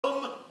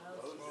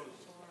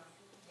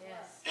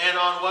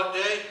on what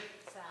day?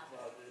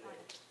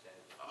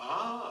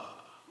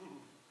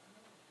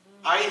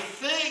 I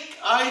think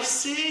I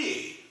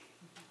see.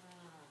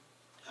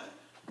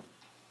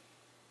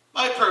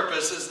 My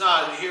purpose is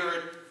not here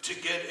to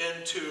get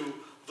into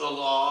the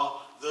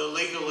law, the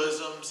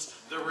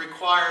legalisms, the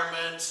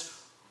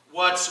requirements,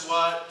 what's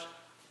what.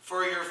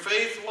 For your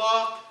faith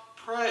walk,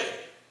 pray.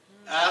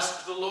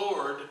 Ask the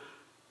Lord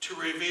to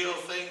reveal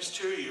things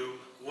to you,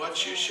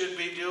 what you should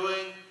be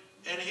doing,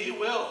 and He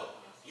will.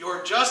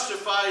 You're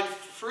justified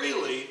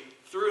freely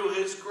through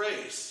His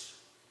grace.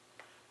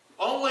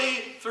 Only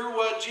through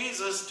what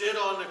Jesus did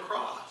on the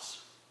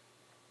cross.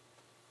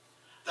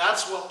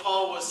 That's what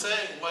Paul was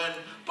saying when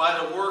by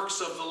the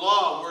works of the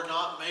law we're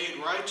not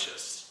made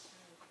righteous.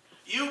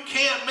 You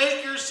can't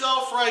make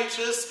yourself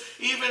righteous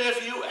even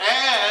if you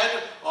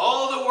add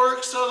all the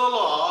works of the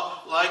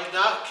law, like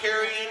not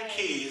carrying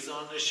keys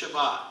on the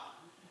Shabbat.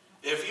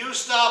 If you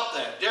stop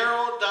that,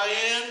 Daryl,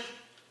 Diane,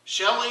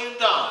 Shelley, and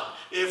Don,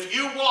 if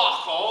you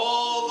walk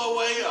all the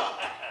way up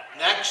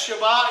next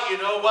Shabbat, you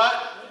know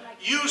what?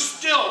 You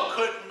still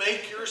couldn't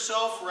make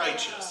yourself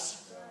righteous.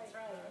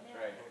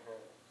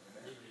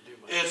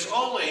 It's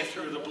only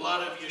through the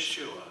blood of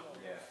Yeshua.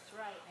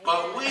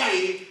 But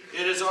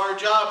it is our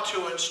job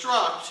to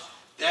instruct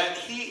that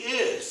He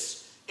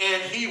is,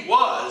 and He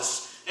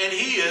was, and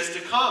He is to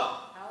come.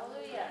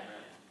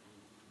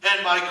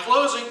 And my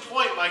closing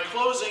point, my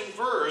closing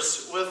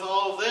verse with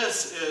all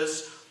this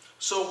is,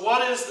 so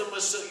what is the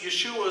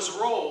Yeshua's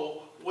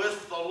role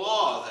with the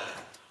law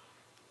then?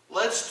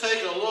 Let's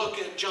take a look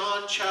at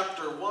John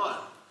chapter 1,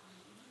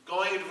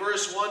 going at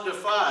verse 1 to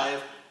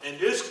 5, and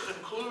this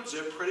concludes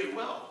it pretty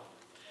well.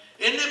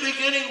 In the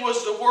beginning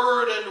was the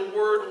Word, and the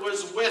Word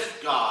was with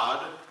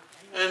God,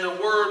 and the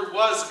Word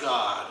was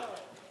God.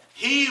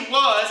 He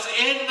was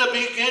in the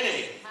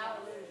beginning.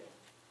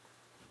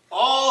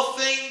 All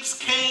things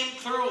came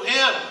through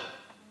Him.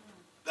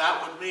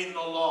 That would mean the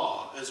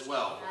law as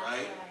well,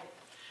 right?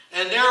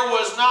 And there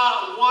was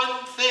not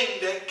one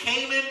thing that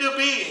came into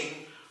being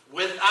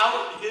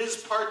without His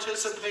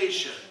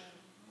participation.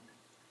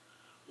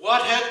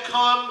 What had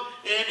come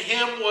in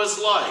Him was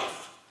life.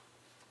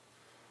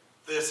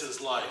 This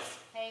is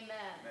life. Amen.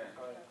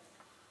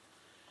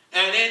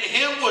 And in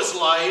Him was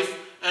life,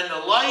 and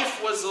the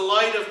life was the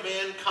light of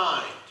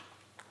mankind.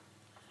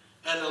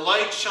 And the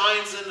light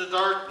shines in the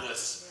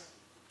darkness.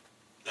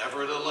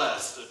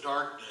 Nevertheless, the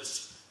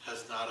darkness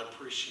has not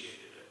appreciated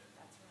it.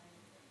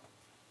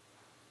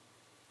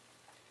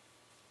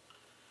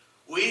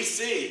 We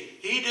see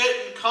He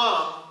didn't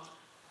come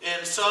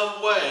in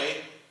some way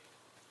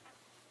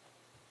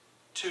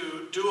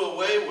to do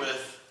away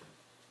with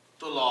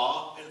the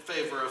law in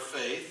favor of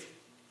faith.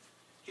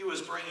 He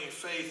was bringing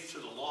faith to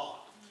the law.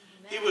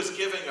 He was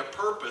giving a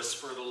purpose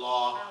for the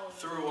law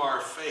through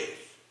our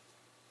faith.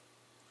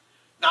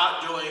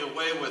 Not doing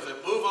away with it.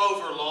 Move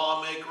over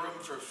law, make room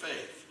for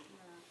faith.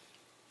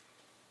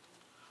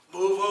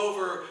 Move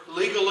over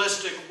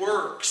legalistic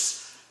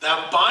works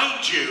that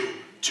bind you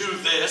to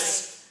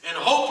this and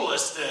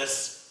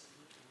hopelessness,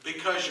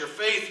 because your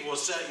faith will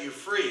set you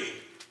free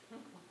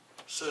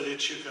so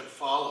that you can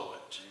follow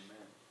it.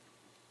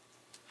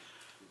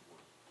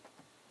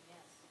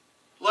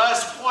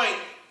 Last point,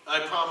 I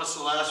promise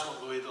the last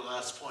one will be the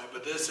last point,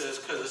 but this is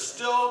because it's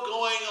still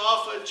going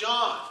off of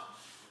John.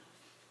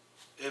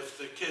 If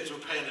the kids were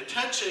paying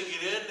attention,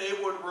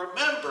 they would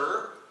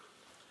remember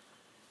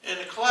in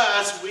the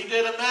class we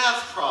did a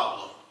math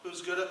problem.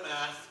 Who's good at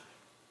math?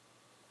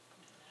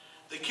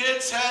 The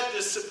kids had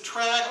to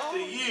subtract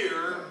the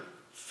year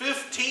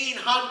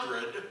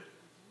 1500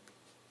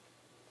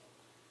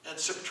 and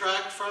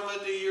subtract from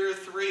it the year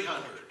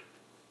 300.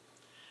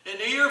 In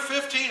the year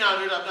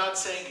 1500, I'm not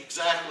saying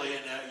exactly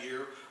in that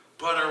year,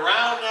 but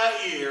around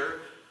that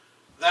year,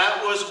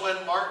 that was when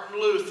Martin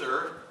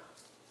Luther,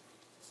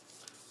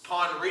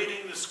 upon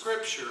reading the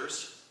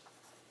scriptures,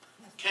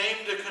 came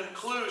to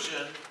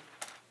conclusion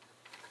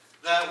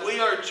that we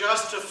are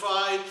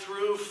justified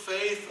through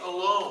faith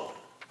alone,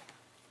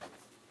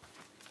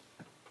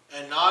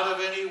 and not of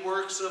any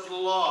works of the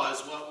law, is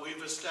what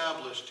we've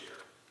established here.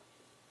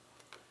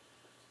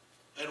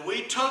 And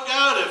we took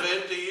out of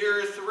it the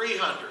year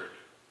 300,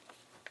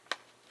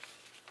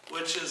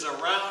 which is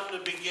around the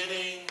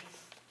beginning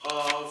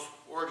of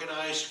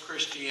organized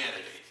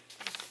Christianity.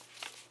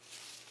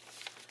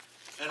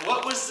 And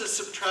what was the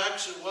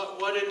subtraction?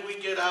 What did we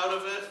get out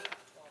of it?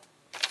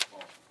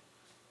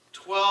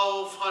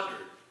 1200.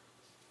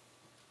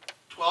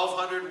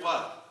 1200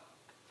 what?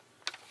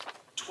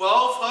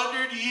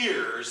 1200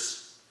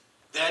 years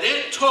that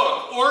it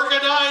took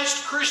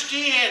organized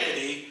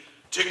Christianity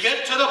to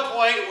get to the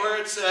point where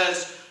it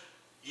says,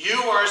 you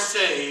are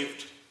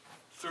saved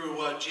through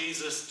what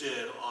Jesus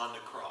did on the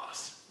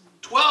cross.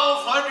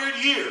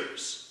 1200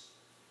 years.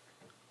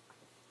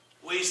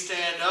 We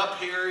stand up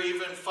here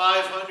even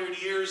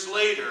 500 years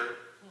later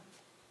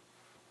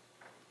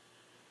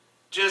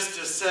just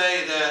to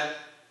say that,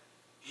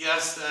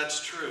 yes,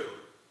 that's true.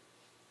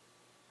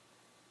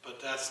 But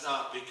that's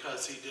not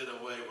because He did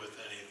away with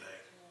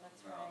anything.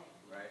 That's right.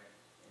 Right.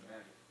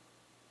 Amen.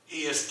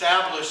 He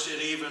established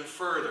it even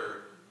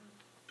further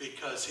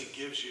because he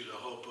gives you the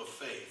hope of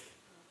faith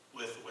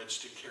with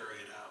which to carry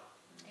it out.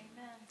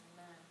 Amen.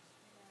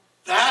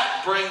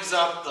 That brings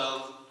up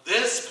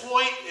this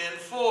point in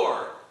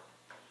 4.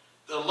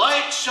 The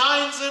light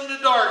shines in the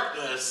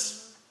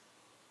darkness.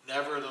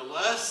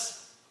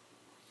 Nevertheless,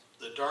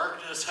 the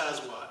darkness has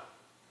what?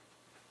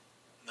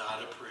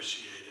 Not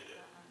appreciated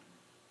it.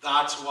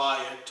 That's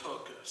why it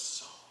took us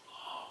so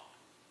long.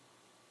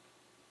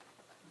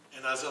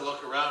 And as I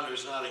look around,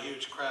 there's not a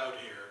huge crowd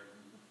here.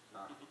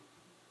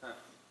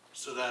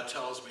 So that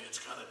tells me it's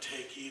going to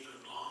take even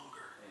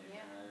longer.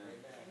 Yeah.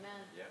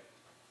 Amen. Yep.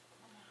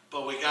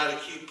 But we got to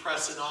keep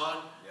pressing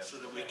on so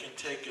that we can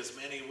take as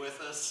many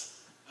with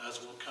us as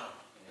will come.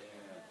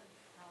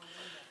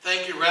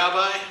 Thank you,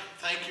 Rabbi.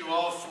 Thank you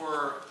all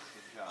for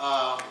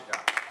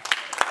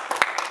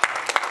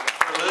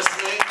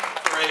listening,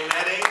 for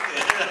amening.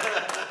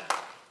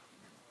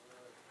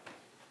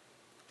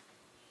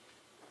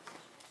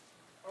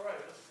 All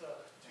right,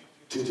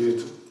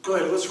 let's go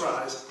ahead. Let's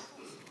rise.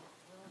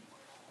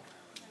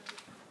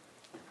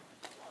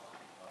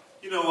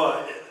 You know,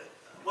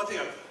 one thing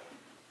I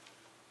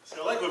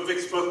like what Vic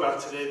spoke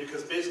about today,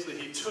 because basically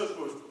he took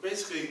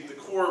the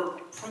core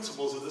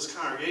principles of this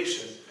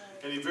congregation,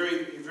 and he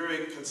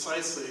very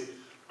concisely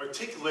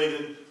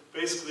articulated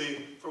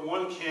basically from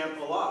one camp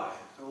a lie.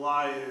 A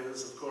lie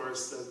is, of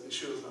course, that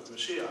Yeshua is not the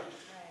Messiah,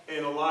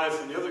 and a lie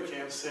from the other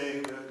camp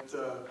saying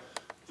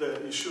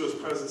that Yeshua's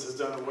presence has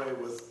done away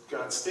with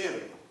God's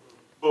standing,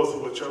 both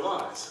of which are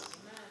lies.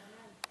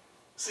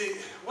 See,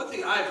 one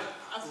thing I've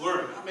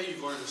learned, how many of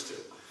you have learned this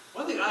too?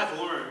 One thing I've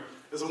learned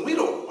is when we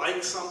don't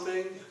like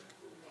something,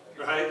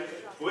 right?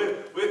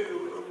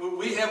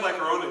 We have like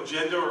our own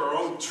agenda or our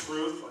own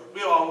truth.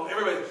 Like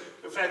everybody.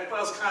 In fact, that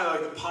was kind of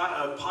like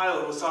the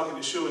Pilate was talking to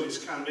Yeshua, and he's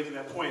kind of making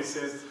that point. He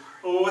says,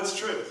 "Well, what's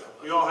truth?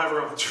 We all have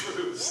our own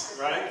truths,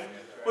 right?"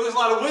 Well, there's a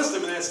lot of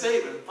wisdom in that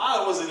statement.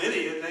 Pilate was an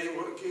idiot.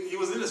 He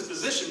was in this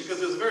position because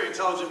he was a very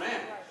intelligent man,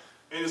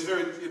 and he was a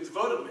very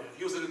devoted man.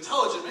 He was an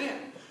intelligent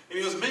man. And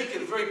he was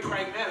making a very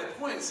pragmatic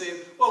point, saying,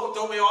 well,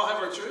 don't we all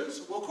have our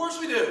truths? Well, of course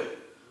we do.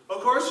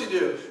 Of course we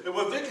do. And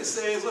what Vic is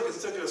saying is, look,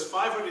 it's taken us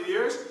 500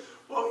 years.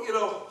 Well,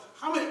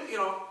 how many,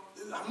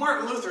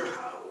 Martin Luther,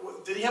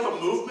 did he have a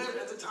movement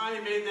at the time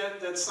he made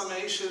that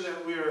summation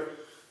that we are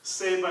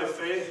saved by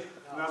faith,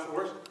 not for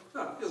works?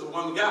 No, he was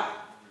one guy.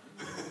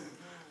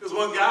 He was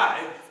one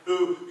guy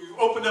who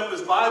opened up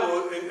his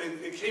Bible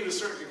and came to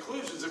certain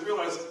conclusions and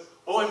realized,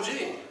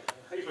 OMG,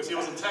 because he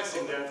wasn't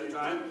texting that at the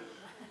time.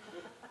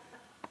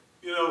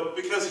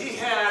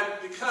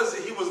 Because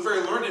he was a very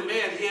learned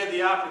man, he had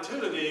the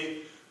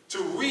opportunity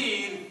to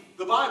read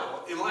the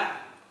Bible in Latin,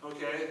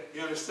 okay? He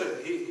understood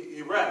it.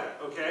 He read it,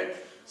 okay?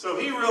 So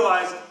he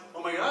realized,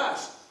 oh my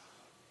gosh,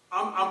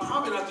 I'm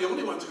probably not the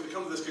only one to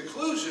come to this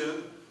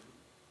conclusion.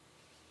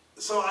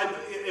 So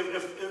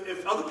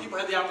if other people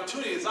had the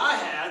opportunity, as I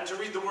had, to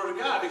read the Word of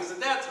God, because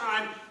at that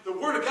time, the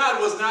Word of God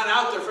was not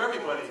out there for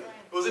everybody.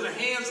 It was in the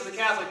hands of the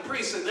Catholic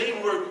priests, and they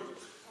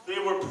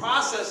were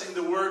processing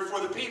the Word for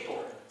the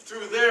people,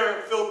 through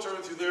their filter,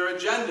 through their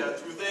agenda,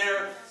 through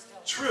their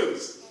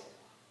truths.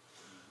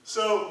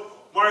 So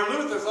Martin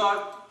Luther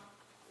thought,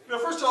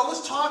 first of all,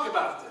 let's talk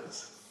about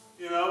this.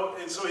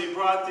 And so he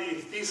brought the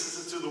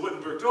theses to the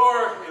Wittenberg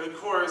door, and of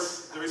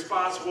course the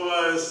response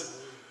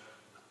was,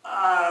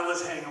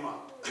 let's hang them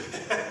up.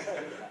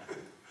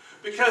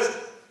 Because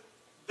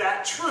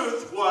that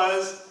truth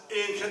was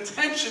in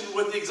contention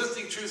with the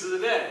existing truths of the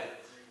day.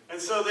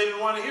 And so they didn't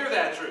want to hear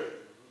that truth.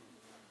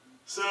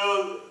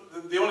 So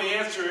the only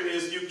answer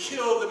is you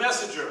kill the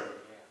messenger.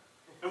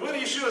 And what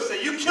did Yeshua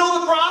say? You kill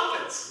the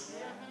prophets.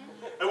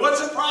 And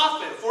what's a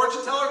prophet?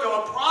 Fortune teller?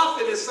 No, a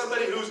prophet is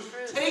somebody who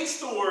takes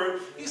the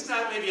word. He's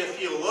not maybe a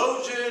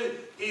theologian.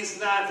 He's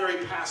not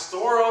very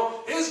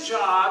pastoral. His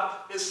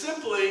job is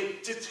simply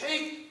to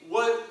take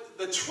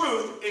the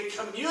truth and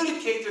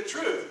communicate the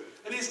truth.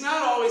 And he's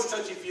not always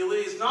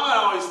touchy-feely. He's not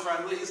always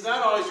friendly. He's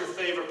not always your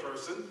favorite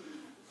person.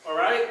 All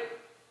right?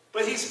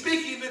 But he's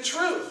speaking the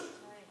truth.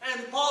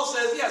 And Paul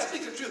says, yeah,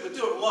 speak the truth, but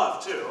do it in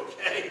love too,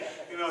 okay?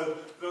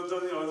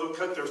 They'll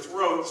cut their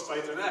throat,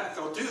 spite their neck.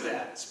 Don't do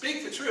that.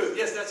 Speak the truth.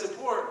 Yes, that's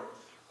important.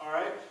 All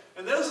right?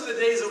 And those are the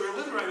days that we're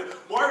living right now.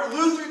 Martin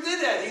Luther did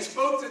that. He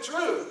spoke the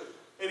truth.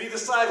 And he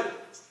decided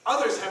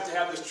others have to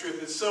have this truth.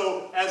 And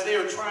so as they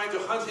are trying to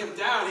hunt him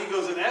down, he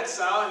goes in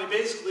exile, and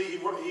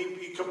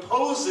he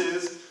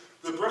composes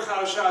the Brit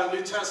Hadashah, the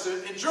New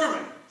Testament, in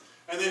German.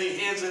 And then he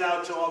hands it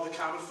out to all the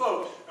common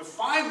folk. And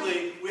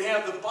finally, we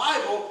have the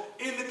Bible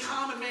in the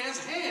common man's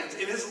hands,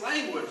 in his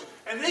language.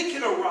 And they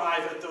can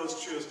arrive at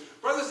those truths.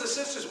 Brothers and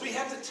sisters, we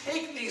have to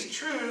take these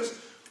truths,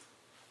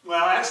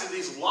 well, actually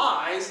these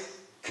lies,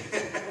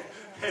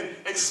 and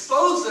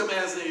expose them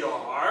as they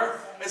are,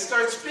 and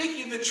start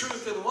speaking the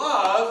truth in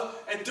love,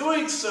 and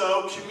doing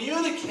so,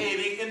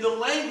 communicating in the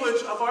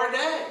language of our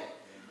day.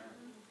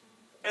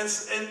 And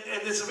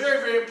it's very,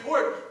 very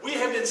important. We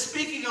have been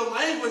speaking a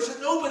language that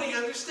nobody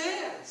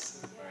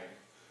understands.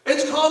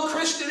 It's called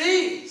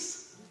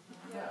Christianese.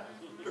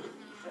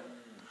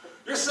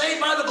 You're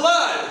saved by the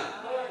blood.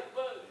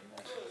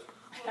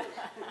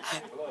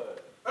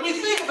 I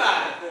mean, think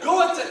about it.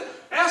 Go up to,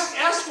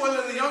 ask one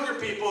of the younger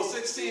people,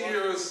 16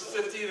 years,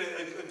 15,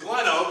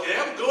 Glen Oak,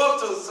 and go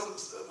up to some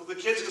of the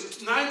kids, because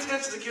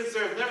 9/10 of the kids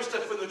there have never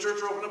stepped foot in the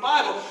church or opened a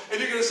Bible, and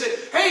you're going to say,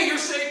 hey, you're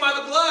saved by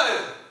the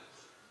blood.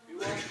 You're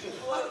like,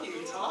 what are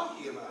you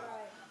talking about?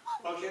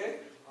 Okay?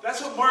 That's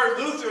what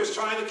Martin Luther is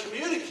trying to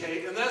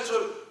communicate, and that's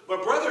what my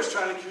brother is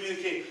trying to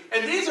communicate.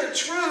 And these are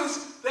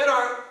truths that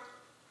are,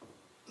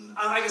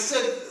 like I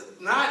said,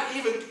 not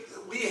even,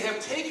 we have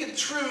taken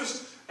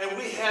truths and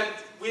we have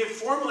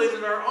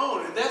formulated our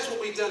own. And that's what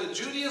we've done in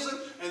Judaism,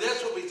 and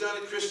that's what we've done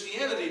in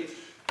Christianity.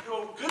 You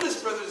know,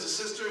 goodness, brothers and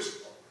sisters,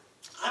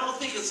 I don't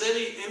think it's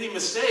any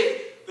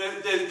mistake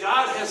that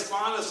God has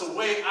found us a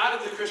way out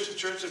of the Christian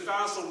church and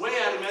found us a way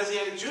out of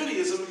Messianic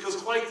Judaism, because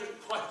quite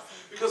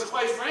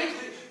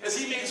frankly, as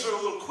he made sort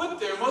of a little quip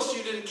there, most of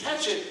you didn't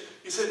catch it.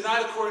 He said,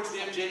 not according to the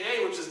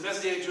MJA, which is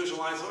Messianic Jewish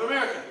Alliance of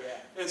America. Yeah.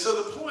 And so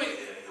the point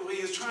what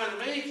he's trying to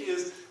make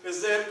is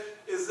that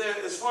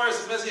as far as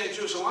the Messianic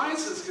Jewish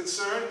Alliance is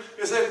concerned,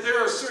 is that there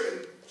are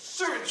certain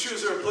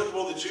truths that are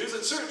applicable to Jews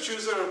and certain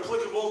truths that are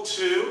applicable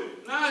to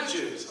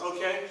non-Jews.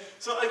 Okay?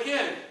 So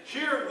again,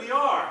 here we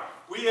are.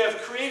 We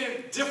have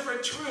created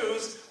different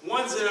truths,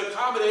 ones that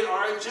accommodate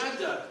our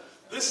agenda.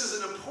 This is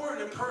an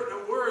important and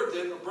pertinent word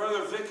that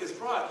Brother Vic has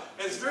brought.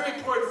 And it's very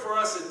important for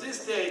us at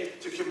this day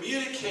to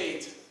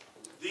communicate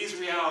these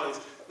realities.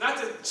 Not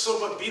to so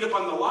much beat up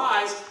on the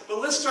lies, but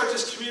let's start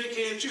just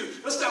communicating the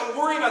truth. Let's not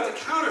worry about the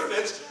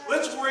counterfeits.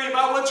 Let's worry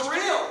about what's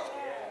real.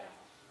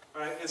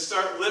 Right? And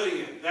start living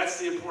it. That's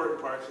the important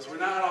part, because we're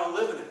not all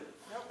living it.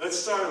 Let's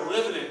start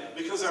living it,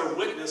 because our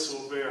witness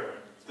will bear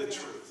the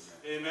truth.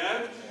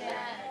 Amen?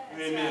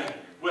 Amen.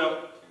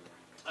 Well,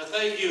 I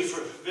thank you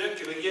for Vic,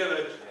 and again,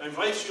 I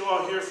invite you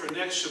all here for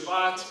next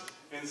Shabbat,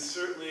 and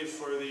certainly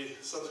for the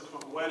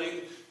subsequent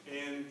wedding.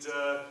 And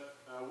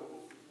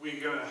we're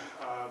going to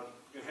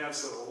have a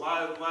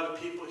lot of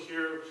people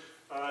here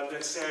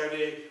next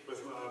Saturday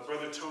with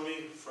Brother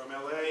Tony from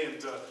LA,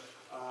 and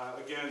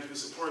again, who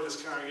supported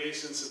this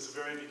congregation since the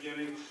very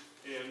beginning,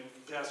 and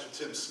Pastor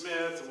Tim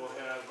Smith, and we'll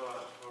have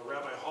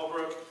Rabbi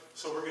Holbrook.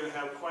 So we're going to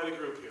have quite a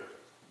group here.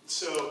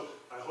 So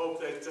I hope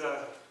that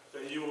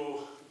you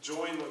will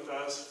join with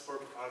us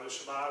for either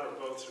Shabbat or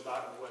both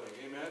Shabbat and wedding.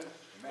 Amen?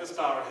 Let's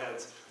bow our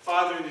heads.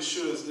 Father, in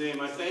Yeshua's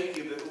name, I thank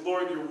you that,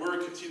 Lord, your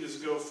word continues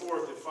to go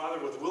forth, and Father,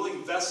 with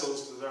willing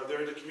vessels that are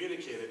there to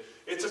communicate it.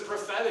 It's a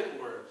prophetic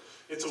word.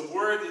 It's a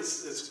word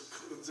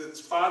that's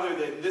Father,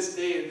 that in this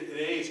day and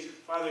age,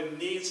 Father,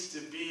 needs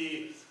to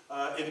be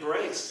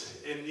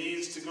embraced and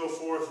needs to go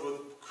forth with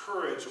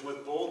courage and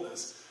with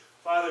boldness.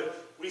 Father,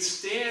 we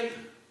stand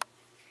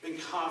in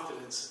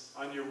confidence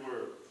on your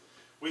word.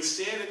 We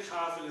stand in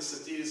confidence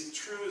that these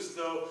truths,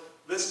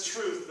 this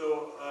truth,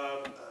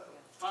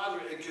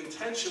 Father, in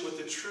contention with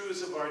the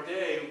truths of our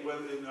day,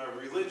 whether in our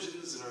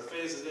religions and our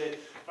faiths of the day,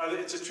 Father,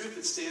 it's a truth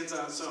that stands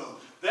on its own.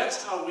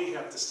 That's how we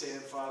have to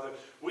stand, Father.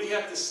 We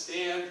have to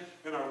stand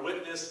in our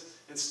witness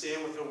and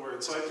stand with the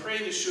word. So I pray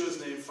in Yeshua's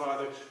name,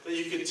 Father, that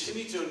you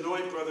continue to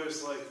anoint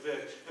brothers like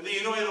Vic, and that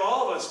you anoint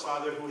all of us,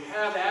 Father, who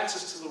have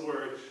access to the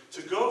word,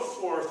 to go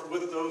forth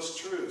with those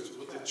truths,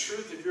 with the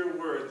truth of your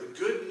word, the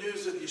good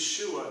news of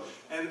Yeshua.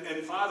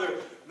 And Father,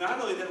 not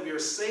only that we are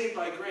saved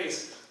by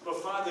grace, but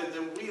Father,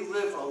 that we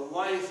live a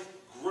life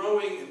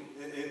growing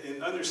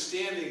in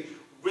understanding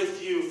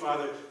with you,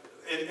 Father.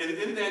 And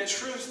in that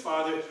truth,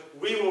 Father,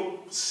 we will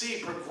see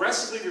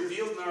progressively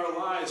revealed in our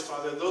lives,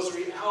 Father, those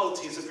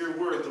realities of your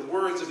word, the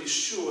words of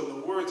Yeshua, and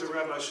the words of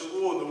Rabbi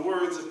Shaul, and the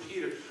words of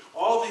Peter.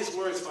 All these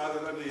words, Father,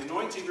 under the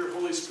anointing of your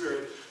Holy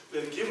Spirit,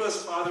 that give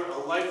us, Father, a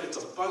life that's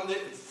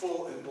abundant and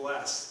full and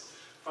blessed.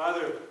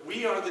 Father,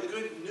 we are the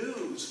good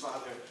news,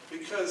 Father,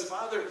 because,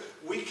 Father,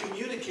 we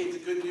communicate the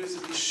good news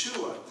of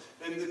Yeshua.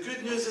 And the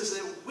good news is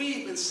that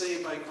we've been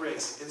saved by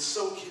grace, and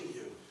so can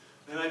you.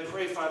 And I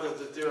pray, Father,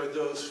 that there are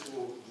those who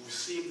will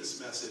receive this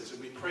message.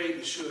 And we pray in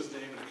Yeshua's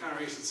name. And the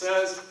congregation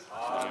says,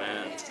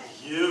 Amen.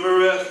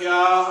 Yivarech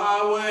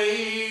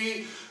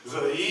Yahweh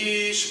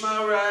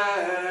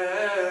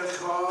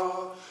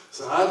v'yishmarecha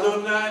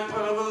Zadonai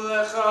panav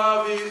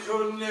alecha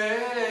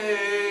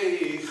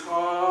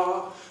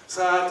v'yichunecha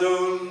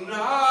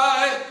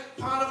Zadonai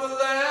panav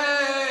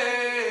alecha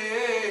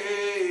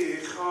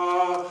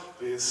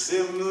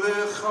v'yisim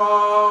lecha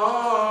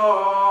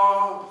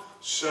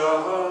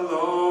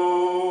Shalom.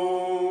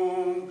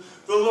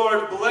 The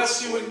Lord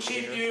bless you and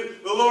keep you.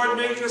 The Lord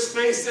make his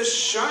face to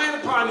shine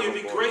upon you,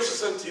 be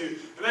gracious unto you.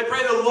 And I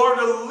pray the Lord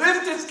will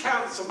lift his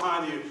countenance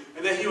upon you,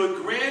 and that he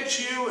would grant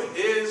you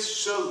his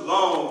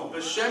shalom.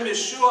 Hashem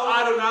Yeshua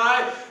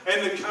Adonai,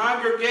 and the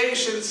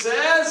congregation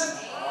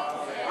says,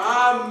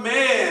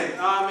 Amen. Amen.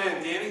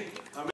 Amen. Danny?